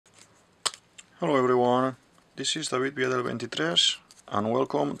Hello everyone, this is DavidViadel23 and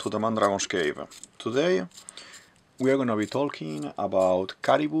welcome to the Mandragon's Cave. Today we are going to be talking about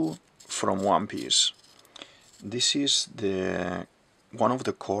Caribou from One Piece. This is one of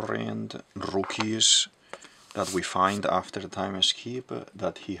the current rookies that we find after the time skip,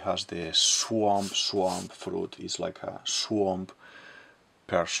 that he has the swamp fruit. It's like a swamp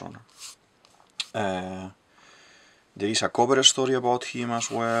person. There is a cover story about him as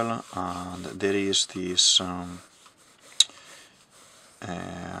well, and there is this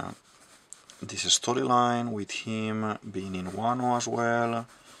storyline with him being in Wano as well,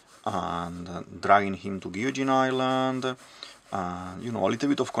 and dragging him to Gyojin Island, and you know, a little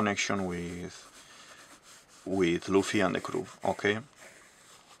bit of connection with Luffy and the crew. Okay,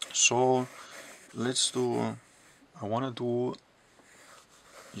 so let's do. I wanna do,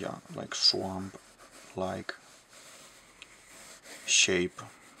 yeah, like swamp, like shape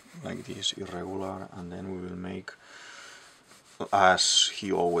like this, irregular, and then we will make, as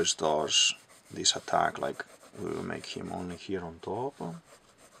he always does, this attack, like we will make him only here on top,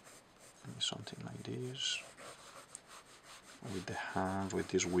 something like this, with the hands, with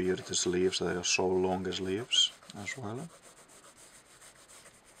these weird sleeves that are so long sleeves as well.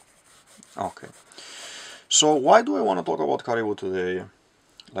 Okay, so why do I want to talk about Caribou today,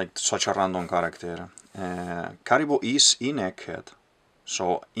 like such a random character? Caribou is in Egghead.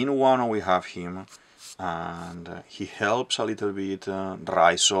 So in Wano we have him, and he helps a little bit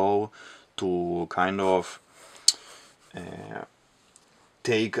Raizo to kind of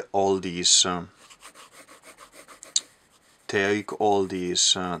take all these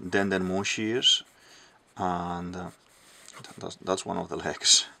Dendenmushis, and that's one of the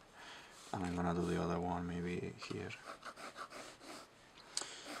legs, and I'm gonna do the other one maybe here.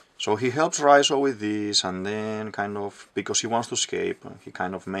 So he helps Raizo with this, and then kind of, because he wants to escape, he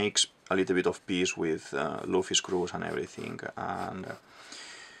kind of makes a little bit of peace with Luffy's crews and everything, and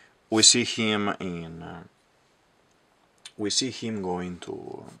we see him going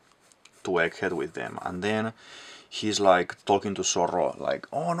to Egghead with them, and then he's like talking to Zoro, like,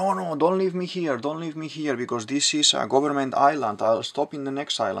 oh no, don't leave me here, because this is a government island, I'll stop in the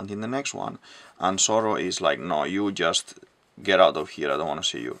next island, in the next one. And Zoro is like, no, you just get out of here, I don't want to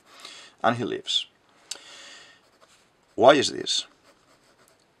see you. And he leaves. Why is this?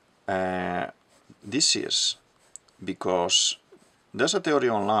 This is because there's a theory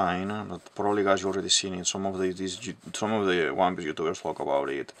online that probably guys you already seen it. Some of the One Piece YouTubers talk about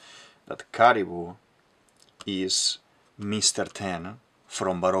it, that Caribou is Mr. 10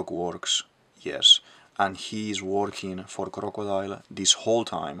 from Baroque Works. Yes, and he is working for Crocodile this whole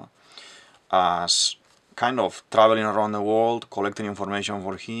time, as kind of traveling around the world, collecting information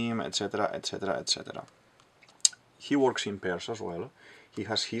for him, etc, etc, etc. He works in pairs as well. He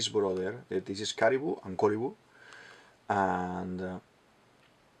has his brother, this is Caribou and Caribou, and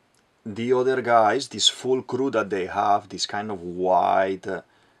the other guys, this full crew that they have, this kind of white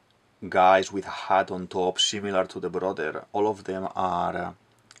guys with a hat on top, similar to the brother, all of them are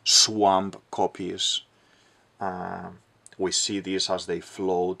swamp copies. We see this as they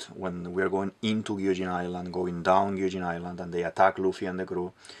float when we're going into Gyojin Island, going down Gyojin Island, and they attack Luffy and the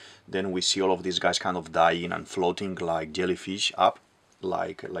crew. Then we see all of these guys kind of dying and floating like jellyfish up,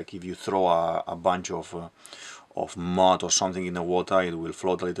 like if you throw a bunch of mud or something in the water, it will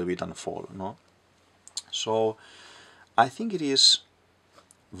float a little bit and fall, no? So I think it is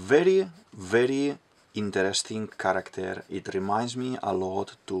very, very interesting character. It reminds me a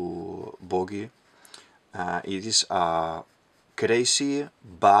lot to Boggy. It is a crazy,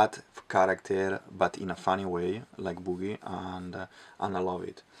 bad character, but in a funny way, like Boogie, and I love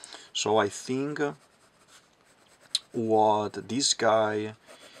it. So I think what this guy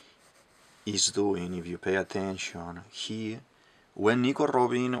is doing, if you pay attention, when Nico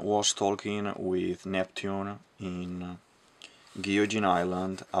Robin was talking with Neptune in Gyojin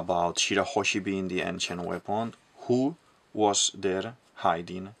Island about Shirahoshi being the ancient weapon, who was there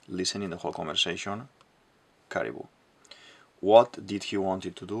hiding, listening the whole conversation? Caribou. What did he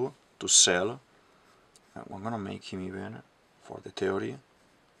wanted to do? To sell. I'm gonna make him even, for the theory,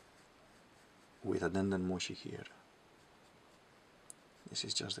 with a Dendenmushi here. This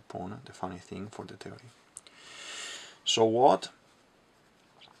is just the pawn, the funny thing for the theory. So what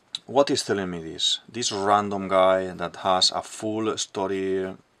is telling me this? This random guy that has a full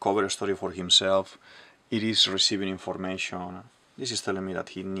story, cover story for himself, it is receiving information. This is telling me that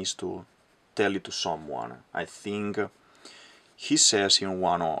he needs to tell it to someone. I think he says in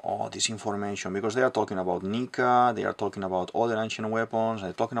Wano, oh, this information, because they are talking about Nika, they are talking about other ancient weapons,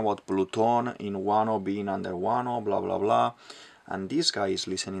 they're talking about Pluton in Wano being under Wano, blah blah blah, and this guy is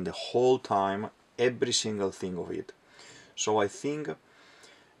listening the whole time, every single thing of it. So I think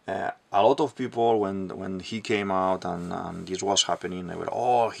a lot of people, when he came out and this was happening, they were,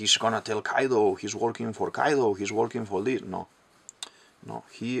 oh, he's gonna tell Kaido, he's working for Kaido, he's working for this. No,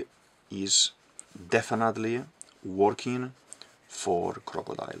 he is definitely working for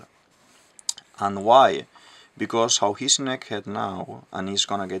Crocodile. And why? Because how he's neckhead now, and he's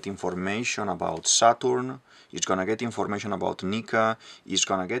gonna get information about Saturn, he's gonna get information about Nika, he's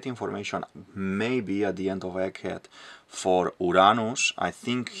gonna get information maybe at the end of Egghead for Uranus. I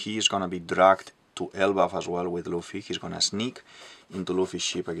think he's gonna be dragged to Elbaf as well with Luffy. He's gonna sneak into Luffy's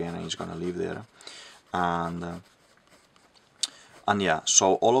ship again and he's gonna live there. And yeah,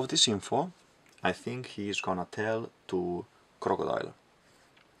 so all of this info, I think he's gonna tell to Crocodile.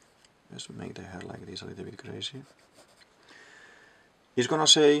 Let's make the hair like this a little bit crazy. He's gonna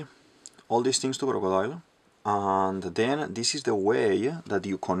say all these things to Crocodile, and then this is the way that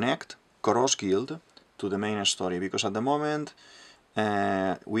you connect Cross Guild to the main story, because at the moment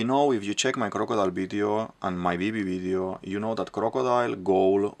we know, if you check my Crocodile video and my BB video, you know that Crocodile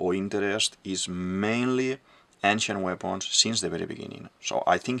goal or interest is mainly Ancient Weapons since the very beginning. So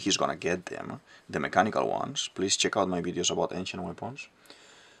I think he's gonna get them, the mechanical ones. Please check out my videos about Ancient Weapons,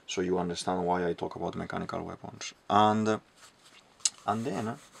 so you understand why I talk about mechanical weapons. And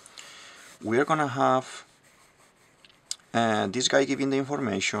then we're gonna have this guy giving the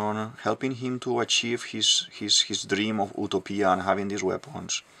information, helping him to achieve his dream of Utopia and having these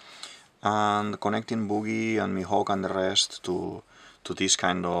weapons, and connecting Boogie and Mihawk and the rest to this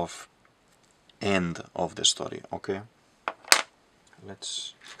kind of end of the story. Okay,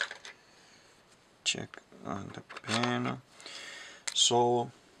 let's check on the pen. So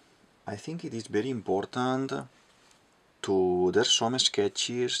I think it is very important there's some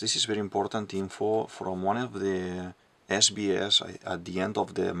sketches, this is very important info from one of the SBS at the end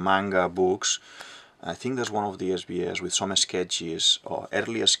of the manga books. I think there's one of the SBS with some sketches, or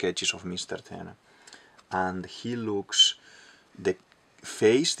earlier sketches of Mr. 10. And he looks, the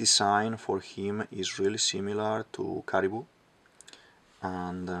face design for him is really similar to Caribou.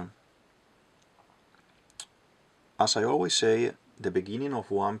 And as I always say, the beginning of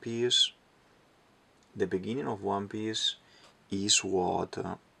One Piece is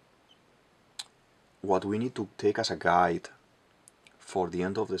what we need to take as a guide for the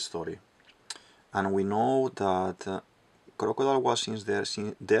end of the story. And we know that Crocodile was there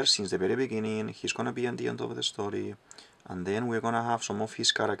since the very beginning. He's gonna be at the end of the story, and then we're gonna have some of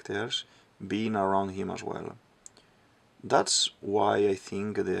his characters being around him as well. That's why I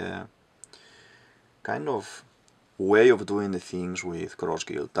think the kind of way of doing the things with Cross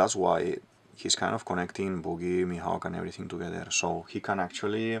Guild, that's why he's kind of connecting Boogie, Mihawk and everything together, so he can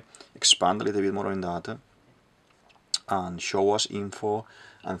actually expand a little bit more on that and show us info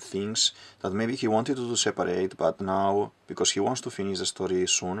and things that maybe he wanted to do separate, but now, because he wants to finish the story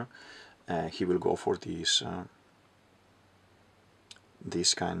soon, he will go for this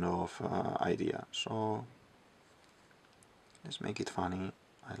this kind of idea. So let's make it funny.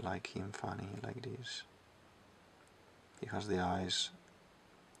 I like him funny like this. He has the eyes,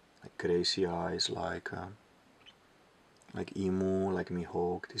 like crazy eyes, like Emu, like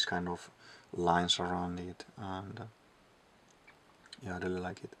Mihawk, these kind of lines around it, and yeah, I really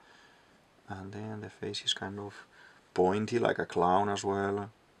like it. And then the face is kind of pointy, like a clown as well,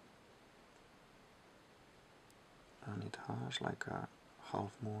 and it has like a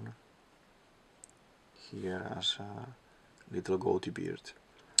half moon here as a little goatee beard.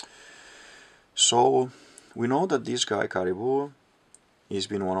 So we know that this guy Caribou has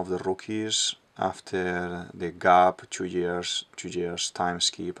been one of the rookies after the gap, 2 years time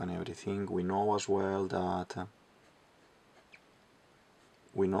skip and everything. We know as well that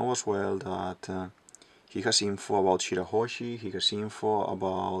he has info about Shirahoshi, he has info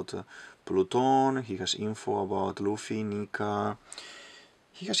about Pluton, he has info about Luffy, Nika,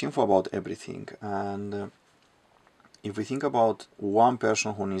 he has info about everything. And if we think about one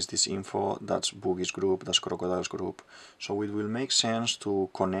person who needs this info, that's Boogie's group, that's Crocodile's group. So it will make sense to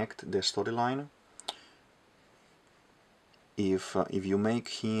connect the storyline if you make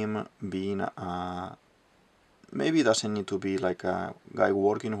him being maybe it doesn't need to be like a guy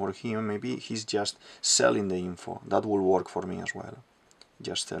working for him, maybe he's just selling the info. That will work for me as well,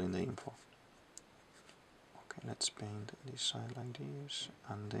 just selling the info. Okay, let's paint this side like this,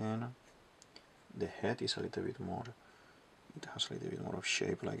 and then the head is a little bit more, it has a little bit more of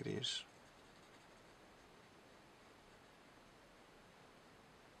shape like this.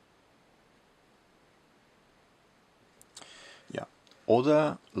 Yeah,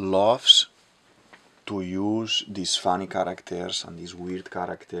 Oda loves to use these funny characters and these weird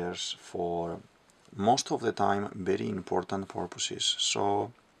characters for most of the time very important purposes.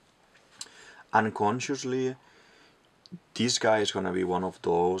 So unconsciously, this guy is gonna be one of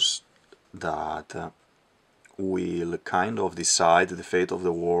those that will kind of decide the fate of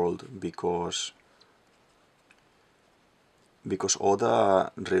the world, because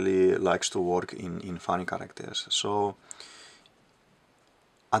Oda really likes to work in funny characters. So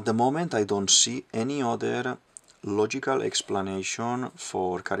at the moment I don't see any other logical explanation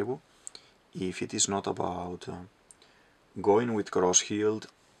for Caribou if it is not about going with cross-heeled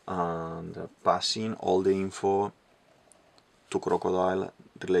and passing all the info to Crocodile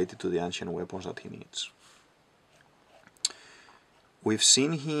related to the ancient weapons that he needs. We've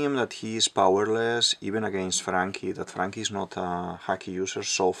seen him that he is powerless even against Frankie, that Frankie is not a Haki user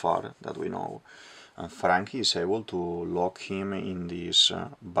so far that we know. And Frankie is able to lock him in this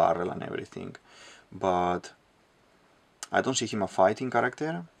barrel and everything. But I don't see him a fighting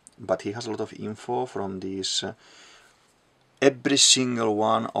character, but he has a lot of info from this every single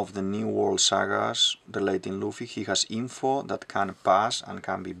one of the New World sagas relating Luffy. He has info that can pass and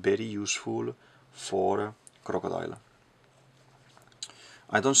can be very useful for Crocodile.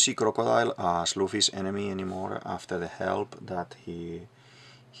 I don't see Crocodile as Luffy's enemy anymore after the help that he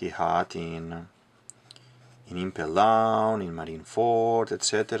had in Impel Down, in Marineford,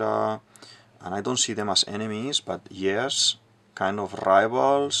 etc. And I don't see them as enemies, but yes, kind of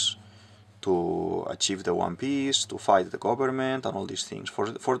rivals to achieve the One Piece, to fight the government and all these things.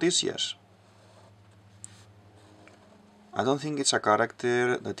 For this, yes. I don't think it's a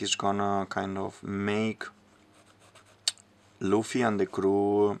character that is gonna kind of make Luffy and the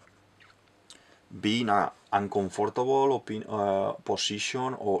crew be in an uncomfortable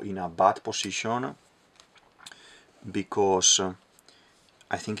position or in a bad position, because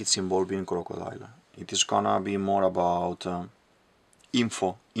I think it's involving Crocodile. It is gonna be more about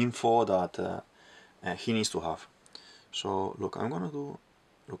info that he needs to have. So look, I'm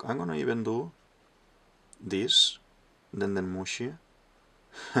gonna even do this, then the Mushi,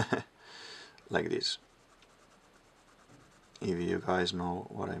 like this. If you guys know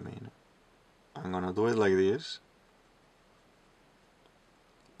what I mean. I'm gonna do it like this,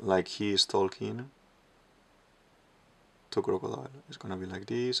 like he is talking to Crocodile. It's gonna be like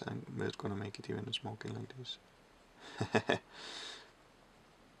this, and it's gonna make it even smoking like this.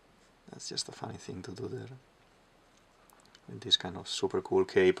 That's just a funny thing to do there. With this kind of super cool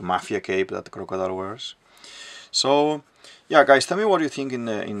cape, mafia cape that Crocodile wears. So yeah, guys, tell me what you think in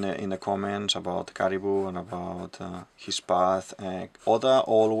the comments about Caribou and about his path. Oda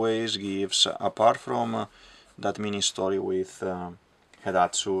always gives, apart from that mini story with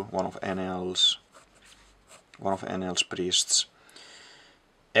Hedatsu, one of Enel's priests,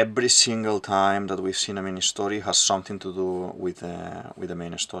 every single time that we've seen a mini story has something to do with the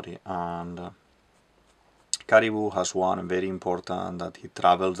main story. And Caribou has one very important, that he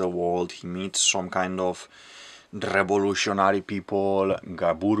travels the world, he meets some kind of revolutionary people,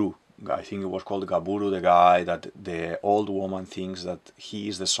 Gaburu, I think it was called Gaburu, the guy that the old woman thinks that he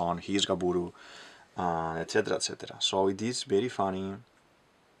is the son, he is Gaburu, etc, etc. So it is very funny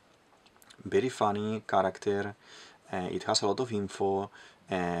character. It has a lot of info.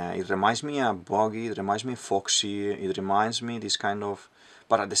 It reminds me of Buggy, it reminds me of Foxy, it reminds me this kind of,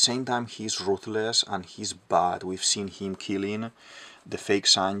 but at the same time he's ruthless and he's bad. We've seen him killing the fake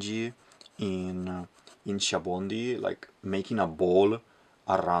Sanji in Shabondi, like making a ball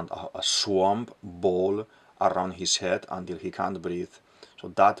around, a swamp ball around his head until he can't breathe. So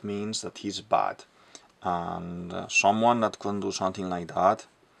that means that he's bad. And someone that can do something like that,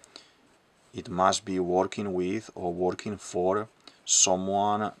 it must be working with or working for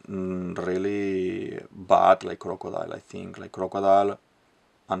someone really bad like Crocodile, I think. Like Crocodile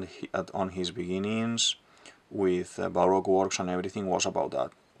on his beginnings with Baroque works and everything was about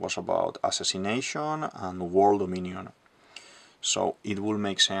that. Was about assassination and world dominion. So it will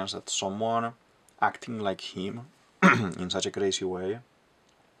make sense that someone acting like him in such a crazy way,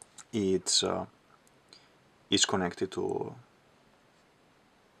 it's connected to.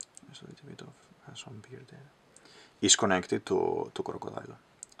 There's a little bit of some beard there. Is connected to Crocodile.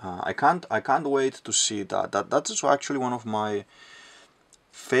 I can't wait to see that. That's actually one of my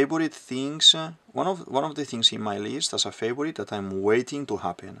favorite things. One of the things in my list as a favorite that I'm waiting to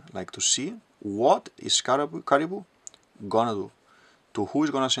happen. Like to see what is Caribou gonna do, to who is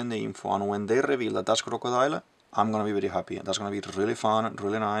gonna send the info, and when they reveal that that's Crocodile, I'm gonna be very happy. That's gonna be really fun,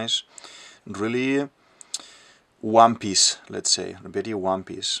 really nice, really One Piece, let's say, very One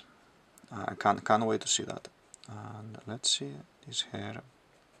Piece. I can't wait to see that. And let's see this hair.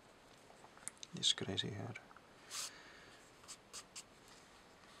 this crazy hair.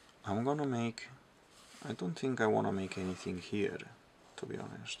 I'm gonna make, I don't think I wanna make anything here, to be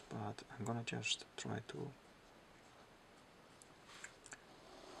honest, but I'm gonna just try to,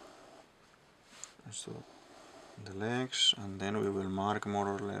 let's do the legs, and then we will mark more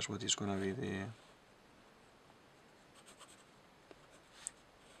or less what is gonna be the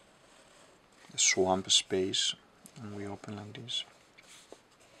swamp space, and we open like this.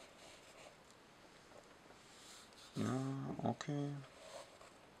 Yeah, okay.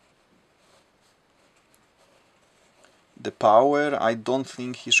 The power, I don't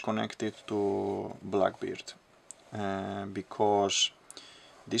think he's connected to Blackbeard, because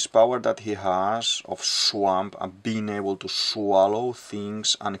this power that he has of swamp and being able to swallow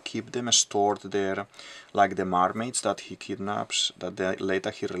things and keep them stored there, like the mermaids that he kidnaps, that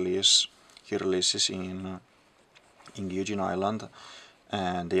later he releases in Eugene Island,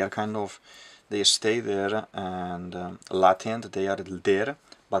 and they are kind of, they stay there and latent, they are there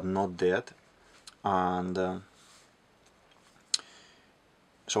but not dead, and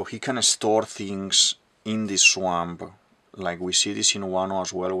so he can store things in this swamp. Like we see this in Wano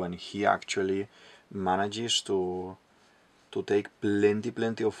as well, when he actually manages to take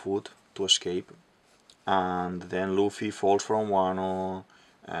plenty of food to escape, and then Luffy falls from Wano,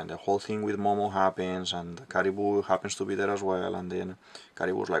 and the whole thing with Momo happens, and Caribou happens to be there as well, and then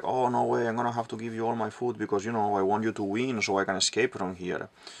Caribou's like, oh no way, I'm gonna have to give you all my food because, you know, I want you to win so I can escape from here.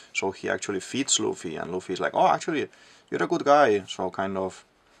 So he actually feeds Luffy, and Luffy's like, oh, actually, you're a good guy. So kind of,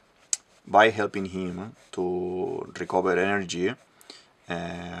 by helping him to recover energy,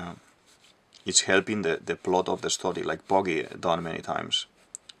 it's helping the plot of the story, like Buggy done many times.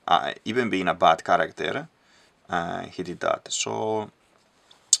 Even being a bad character, he did that. So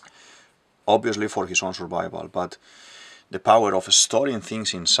obviously for his own survival, but the power of storing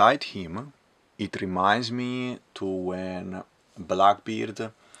things inside him, it reminds me to when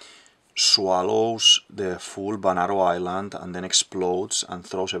Blackbeard swallows the full Banaro Island and then explodes and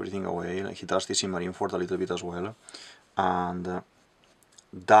throws everything away. He does this in Marineford a little bit as well, and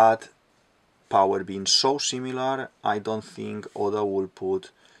that power being so similar, I don't think Oda will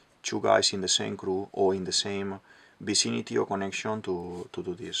put two guys in the same crew or in the same vicinity or connection to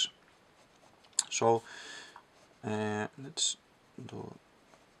do this. So let's do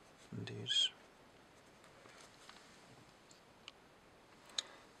this.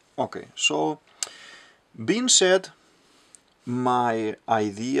 Okay, so being said, my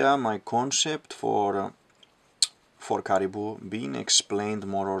idea, my concept for Caribou being explained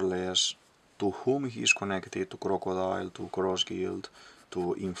more or less, to whom he is connected, to Crocodile, to Cross Guild,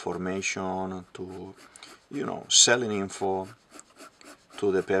 to information, to, you know, selling info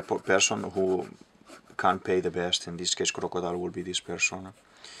to the person who can pay the best. In this case, Crocodile will be this person.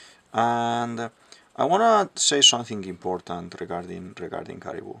 And I wanna say something important regarding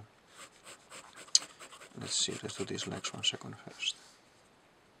Caribou. Let's see, let's do these legs 1 second first.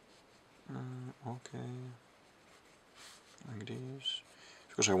 Okay, like this,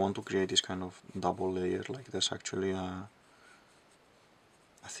 because I want to create this kind of double layer, like there's actually a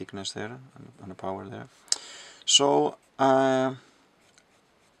thickness there and a power there. So I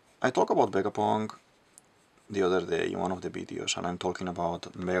talked about Vegapunk the other day in one of the videos, and I'm talking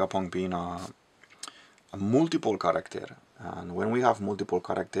about Vegapunk being a multiple character, and when we have multiple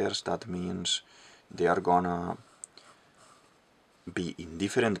characters, that means they are gonna be in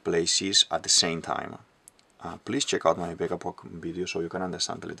different places at the same time. Please check out my Vegapunk video so you can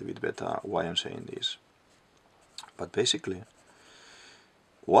understand a little bit better why I'm saying this. But basically,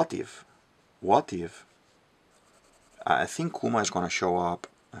 what if I think Kuma is gonna show up,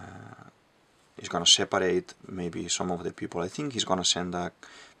 he's gonna separate maybe some of the people. I think he's gonna send a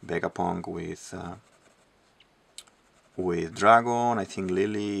Vegapunk with Dragon. I think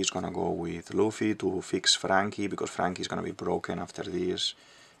Lily is gonna go with Luffy to fix Frankie, because Frankie is gonna be broken after this.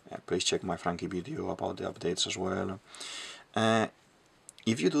 Please check my Frankie video about the updates as well.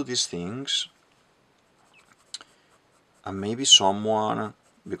 If you do these things, and maybe someone,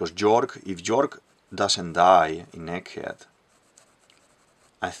 because if Jork doesn't die in Egghead,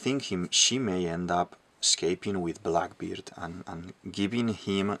 I think she may end up escaping with Blackbeard and giving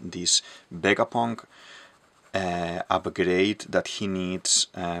him this Vegapunk upgrade that he needs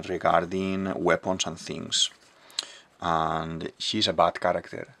regarding weapons and things. And she's a bad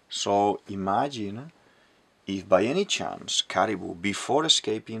character. So imagine if by any chance Caribou, before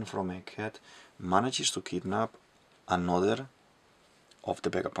escaping from Egghead, manages to kidnap another of the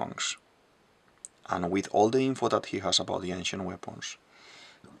Vegapunks, and with all the info that he has about the ancient weapons,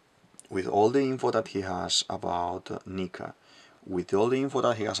 with all the info that he has about Nika, with all the info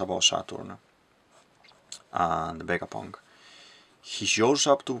that he has about Saturn, and Vegapunk. He shows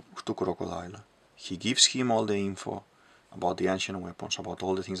up to Crocodile. He gives him all the info about the ancient weapons, about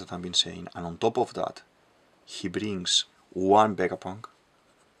all the things that I've been saying, and on top of that, he brings one Vegapunk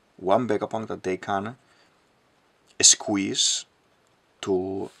that they can squeeze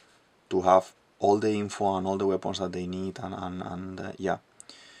to have all the info and all the weapons that they need, and yeah,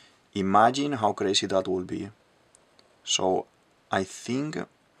 imagine how crazy that will be. So I think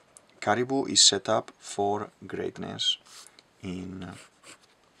Caribou is set up for greatness in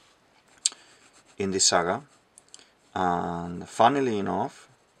this saga, and funnily enough,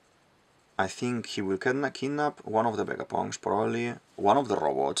 I think he will kidnap one of the Vegapunks, probably one of the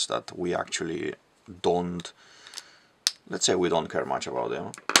robots that we actually don't, let's say we don't care much about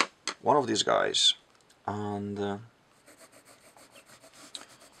them, one of these guys, and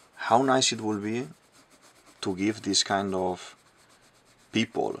how nice it will be to give this kind of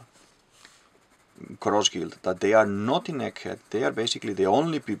people cross guild, that they are not in Egghead, they are basically the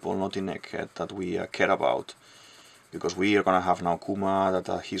only people not in Egghead that we care about, because we are gonna have now Kuma,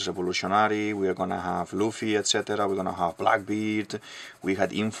 that he's revolutionary, we are gonna have Luffy, etc., we're gonna have Blackbeard, we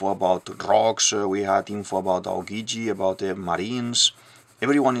had info about Rocks, we had info about Aokiji, about the Marines,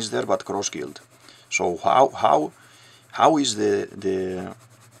 everyone is there but cross guild. So how is the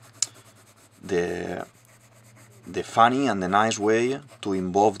funny and the nice way to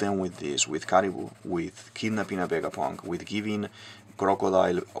involve them with this, with Caribou, with kidnapping a Vegapunk, with giving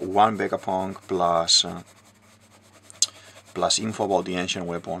Crocodile one Vegapunk plus info about the ancient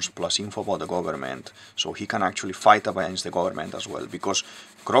weapons, plus info about the government, so he can actually fight against the government as well, because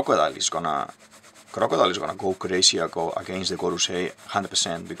Crocodile is gonna go crazy against the Gorosei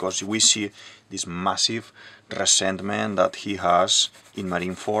 100%, because we see this massive resentment that he has in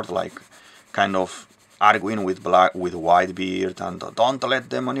Marineford, like kind of arguing with Whitebeard and don't let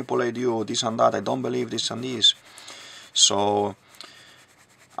them manipulate you, this and that, I don't believe this and this. So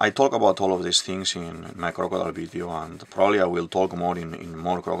I talk about all of these things in my Crocodile video, and probably I will talk more in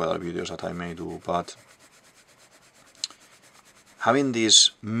more Crocodile videos that I may do, but having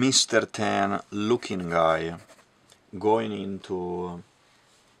this Mr. 10 looking guy going into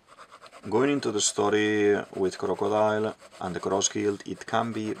the story with Crocodile and the Cross Guild, it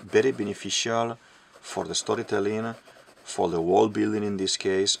can be very beneficial for the storytelling, for the world building in this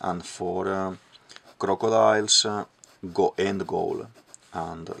case, and for Crocodile's end goal.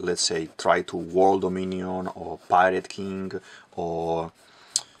 And let's say try to world dominion or pirate king, or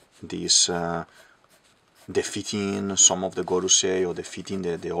this defeating some of the Gorosei, or defeating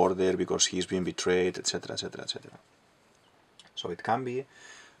the order because he's been betrayed, etc., etc., etc. So it can be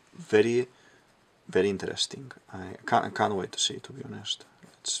very, very interesting. I can't wait to see it, to be honest.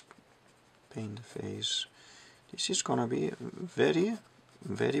 Let's paint the face. This is gonna be very,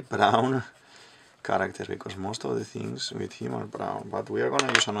 very brown character, because most of the things with him are brown, but we are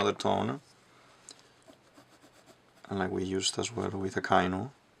gonna use another tone, like we used as well with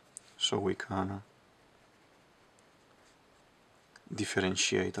Akainu, so we can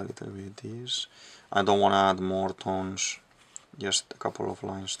differentiate a little bit this. I don't want to add more tones, just a couple of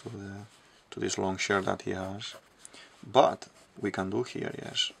lines to this long shirt that he has, but we can do here,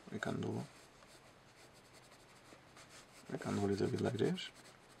 yes, we can do a little bit like this.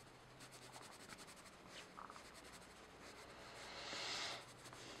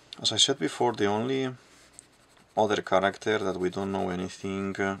 As I said before, the only other character that we don't know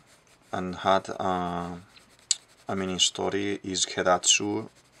anything and had a mini story is Heidatsu,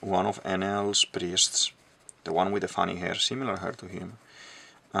 one of Enel's priests, the one with the funny hair, similar hair to him.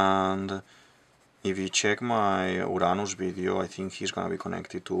 And if you check my Uranus video, I think he's gonna be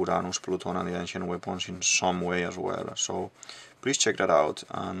connected to Uranus, Pluton, and the ancient weapons in some way as well. So please check that out,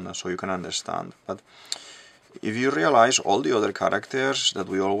 and so you can understand. But if you realize, all the other characters that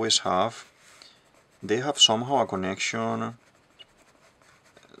we always have, they have somehow a connection.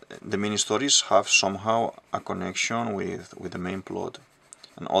 The mini stories have somehow a connection with the main plot,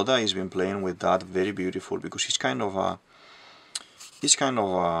 and Oda has been playing with that very beautiful, because he's kind of a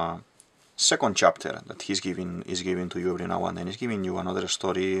second chapter that is giving to you every now and then. He's giving you another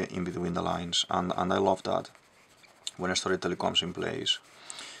story in between the lines, and I love that when a storytelling comes in place.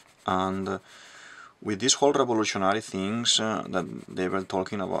 And with this whole revolutionary things that they were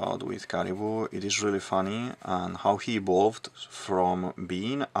talking about with Caribou, it is really funny, and how he evolved from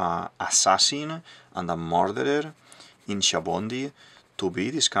being an assassin and a murderer in Shabondi to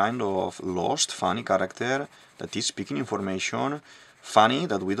be this kind of lost, funny character that is speaking information, funny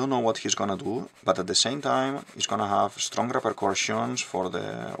that we don't know what he's gonna do, but at the same time it's gonna have strong repercussions for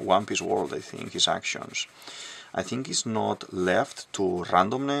the One Piece world, I think, his actions. I think it's not left to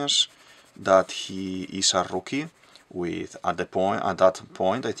randomness, that he is a rookie with at that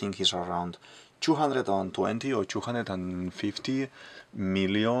point I think he's around 220 or 250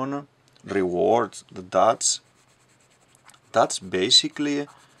 million rewards. That's basically,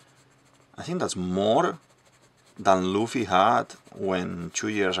 I think that's more than Luffy had when 2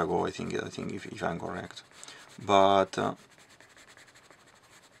 years ago, I think if I'm correct. But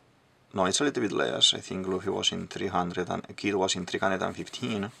no, it's a little bit less. I think Luffy was in 300 and Kid was in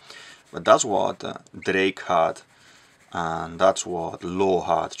 315. But that's what Drake had, and that's what Law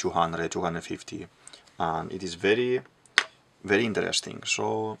had, 200, 250. And it is very, very interesting.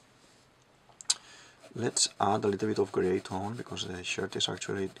 So let's add a little bit of gray tone, because the shirt is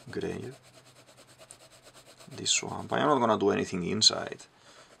actually gray. This swamp. I am not gonna do anything inside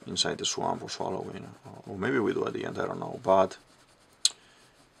the swamp or swallowing, or maybe we do at the end, I don't know. But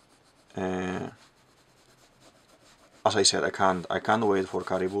as I said, I can't wait for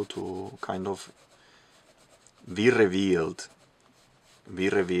Caribou to kind of be revealed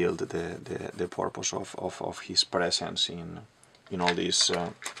the purpose of his presence in all these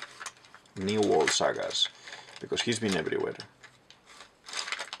New World sagas, because he's been everywhere.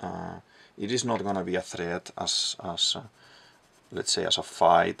 It is not gonna be a threat as let's say as a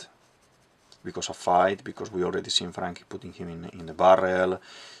fight, because we already seen Frankie putting him in the barrel,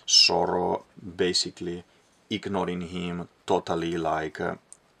 Zoro basically ignoring him totally, like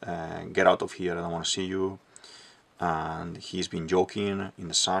get out of here, I don't want to see you, and he's been joking in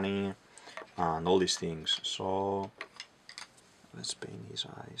the sunny and all these things. So let's paint his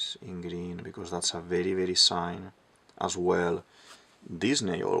eyes in green, because that's a very, very sign as well.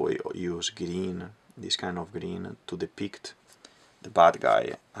 Disney always use green, this kind of green, to depict the bad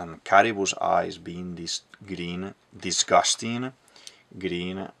guy, and Caribou's eyes being this green, disgusting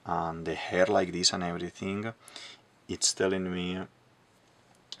green, and the hair like this and everything, it's telling me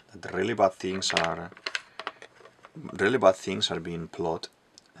that really bad things are being plotted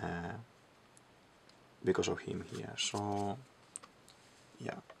because of him here. So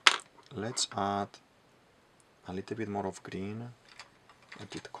yeah, let's add a little bit more of green,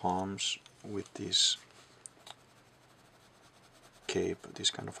 that it comes with this cape,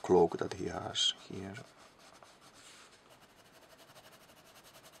 this kind of cloak that he has here.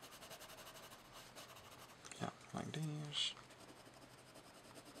 Yeah, like this.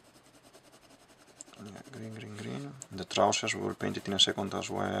 Yeah, green, green, green. The trousers we will paint it in a second as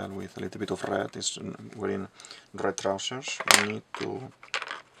well with a little bit of red. It's wearing red trousers. We need to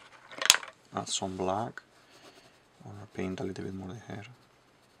add some black, or paint a little bit more the hair.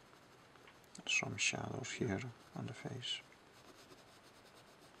 Some shadows here on the face.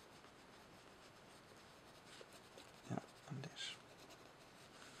 Yeah, and this.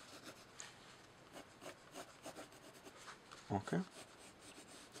 Okay.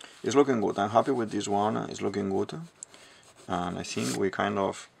 It's looking good. I'm happy with this one. It's looking good. And I think we kind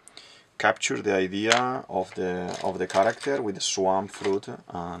of captured the idea of the character with the swamp fruit,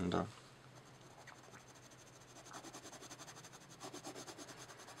 and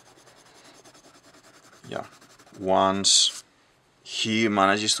yeah, once he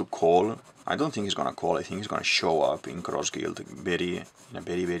manages to call, I don't think he's gonna call, I think he's gonna show up in Cross Guild in a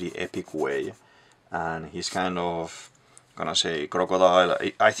very, very epic way, and he's kind of gonna say Crocodile.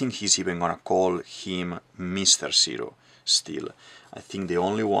 I think he's even gonna call him Mr. Zero still. I think the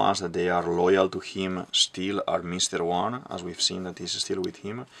only ones that they are loyal to him still are Mr. One, as we've seen that he's still with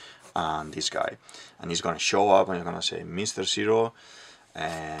him, and this guy. And he's gonna show up and he's gonna say, Mr. Zero,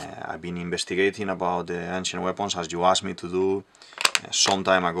 I've been investigating about the ancient weapons as you asked me to do some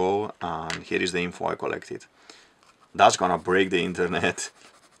time ago, and here is the info I collected. That's gonna break the internet.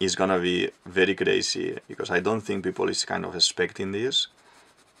 It's gonna be very crazy, because I don't think people is kind of expecting this.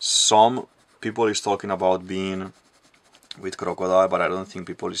 Some people is talking about being with Crocodile, but I don't think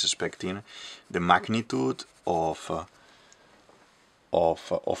people is expecting the magnitude of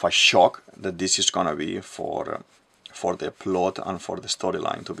a shock that this is gonna be for the plot and for the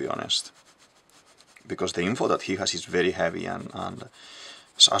storyline, to be honest. Because the info that he has is very heavy, and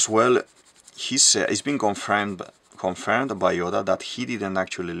as well, it's been confirmed by Yoda that he didn't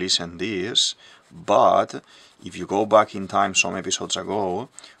actually listen this, but if you go back in time some episodes ago,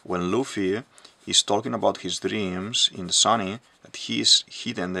 when Luffy is talking about his dreams in the sunny, that he is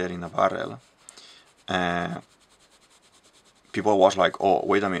hidden there in a barrel, people was like, oh,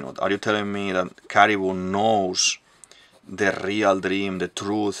 wait a minute, are you telling me that Caribou knows the real dream, the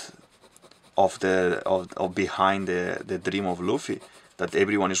truth of behind the dream of Luffy, that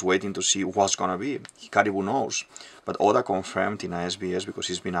everyone is waiting to see what's gonna be? Caribou knows. But Oda confirmed in a SBS, because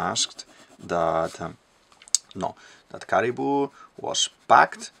he's been asked, that no, that Caribou was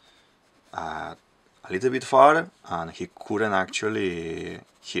packed a little bit far, and he couldn't actually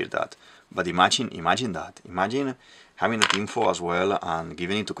hear that. But imagine that. Imagine having that info as well, and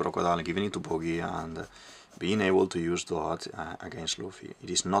giving it to Crocodile, giving it to Boggy, and being able to use that against Luffy. It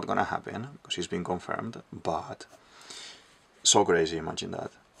is not gonna happen, because it's been confirmed, but so crazy, imagine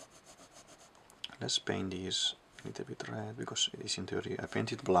that. Let's paint this a little bit red, because it is in theory. I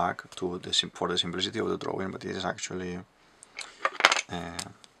painted black for the simplicity of the drawing, but it is actually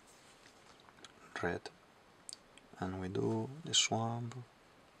red. And we do the swamp.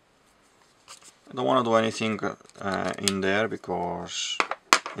 I don't want to do anything in there, because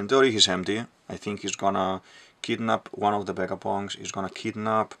in theory he's empty. I think he's gonna kidnap one of the Vegapunks. He's gonna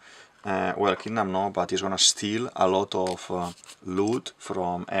kidnap, well, kidnap no, but he's gonna steal a lot of loot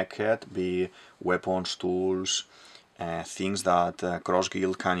from Egghead, be weapons, tools, things that Cross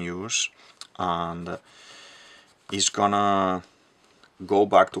Guild can use, and he's gonna go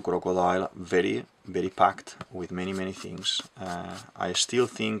back to Crocodile very packed with many things. I still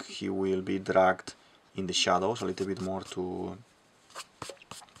think he will be dragged in the shadows a little bit more to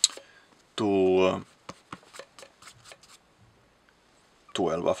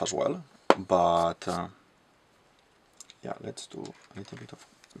Elbaf as well, but yeah, let's do a little bit of,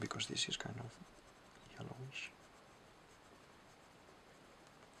 because this is kind of yellowish.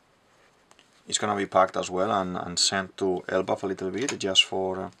 It's gonna be packed as well and sent to Elbaf a little bit, just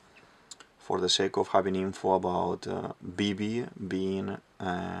for the sake of having info about BB being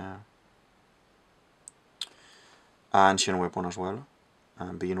Ancient Weapon as well,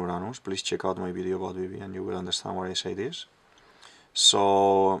 and being Uranus. Please check out my video about BB and you will understand why I say this.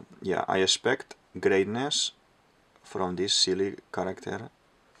 So yeah, I expect greatness from this silly character,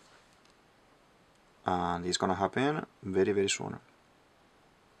 and it's gonna happen very soon.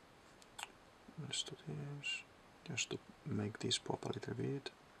 Let's do this, just to make this pop a little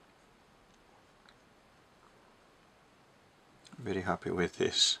bit. Very happy with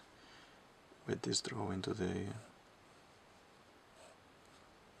this drawing today.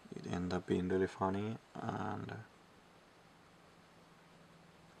 It ended up being really funny and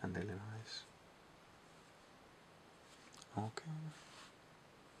really nice. Okay.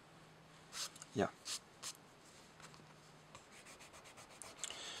 Yeah.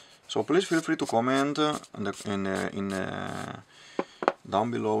 So please feel free to comment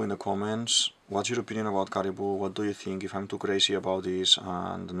down below in the comments. What's your opinion about Caribou? What do you think? If I'm too crazy about this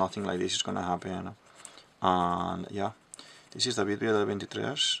and nothing like this is gonna happen. And yeah, this is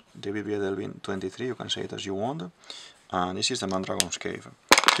DavidViadel23, DavidViadel23, you can say it as you want. And this is the Mandragon's Cave.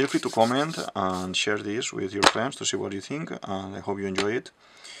 Feel free to comment and share this with your friends to see what you think, and I hope you enjoy it.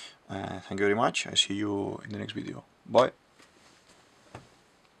 Thank you very much. I see you in the next video. Bye.